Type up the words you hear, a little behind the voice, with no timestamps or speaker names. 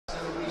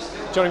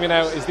Joining me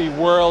now is the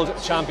world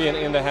champion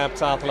in the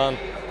heptathlon,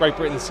 Great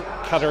Britain's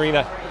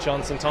Katarina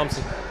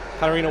Johnson-Thompson.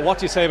 Katarina, what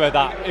do you say about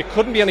that? It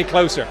couldn't be any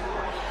closer.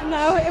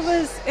 No,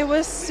 it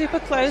was super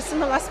close,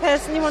 and the last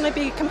person you want to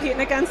be competing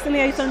against in the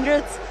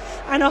 800s.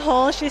 Anna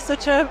Hall, she's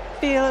such a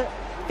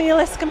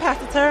fearless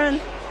competitor, and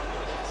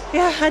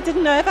yeah, I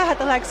didn't know if I had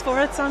the legs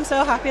for it, so I'm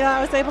so happy that I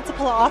was able to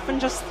pull it off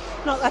and just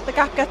not let the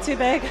gap get too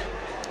big.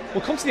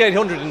 We'll come to the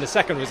 800 in the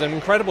second. It was an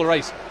incredible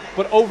race,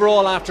 but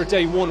overall after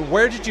day one,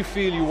 where did you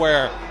feel you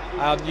were?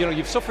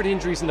 You've suffered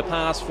injuries in the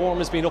past, form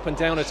has been up and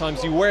down at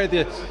times. You were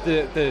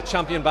the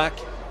champion back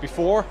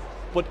before,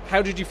 but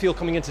how did you feel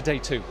coming into day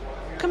two?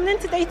 Coming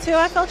into day two,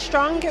 I felt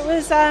strong. It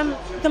was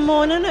the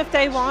morning of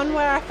day one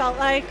where I felt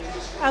like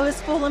I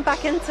was falling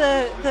back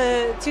into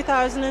the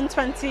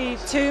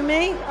 2022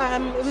 me.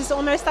 It was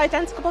almost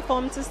identical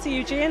performances to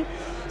Eugene.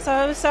 So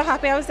I was so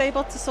happy I was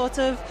able to sort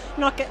of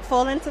not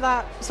fall into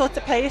that sort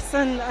of pace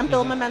and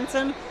build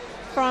momentum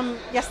from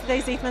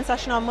yesterday's evening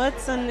session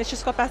onwards, and it's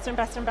just got better and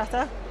better and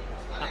better.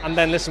 And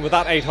then listen, with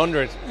that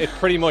 800, it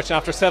pretty much,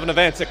 after 7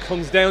 events, it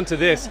comes down to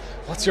this.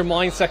 What's your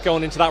mindset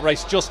going into that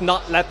race? Just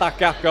not let that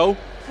gap go?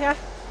 Yeah,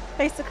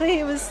 basically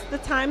it was the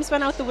times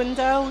went out the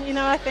window. You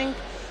know, I think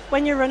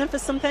when you're running for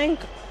something,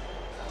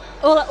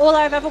 all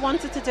I've ever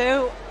wanted to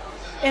do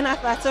in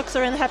athletics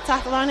or in the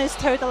heptathlon is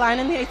toe the line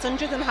in the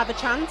 800 and have a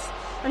chance.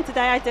 And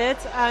today I did,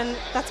 and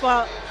that's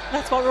what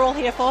we're all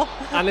here for.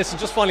 And listen,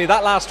 just finally,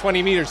 that last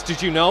 20 metres,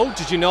 did you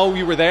know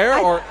you were there?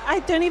 I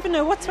don't even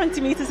know what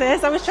 20 metres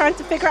is. I was trying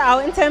to figure it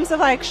out in terms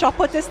of like shot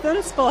put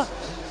distance, but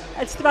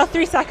it's about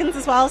 3 seconds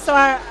as well. So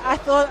I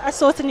thought I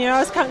sort of knew. I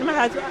was counting in my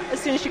head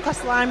as soon as she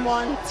crossed the line,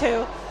 1,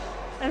 2,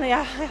 and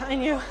yeah, I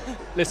knew.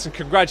 Listen,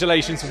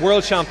 congratulations,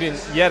 world champion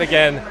yet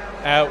again.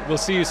 We'll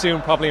see you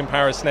soon, probably in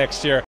Paris next year.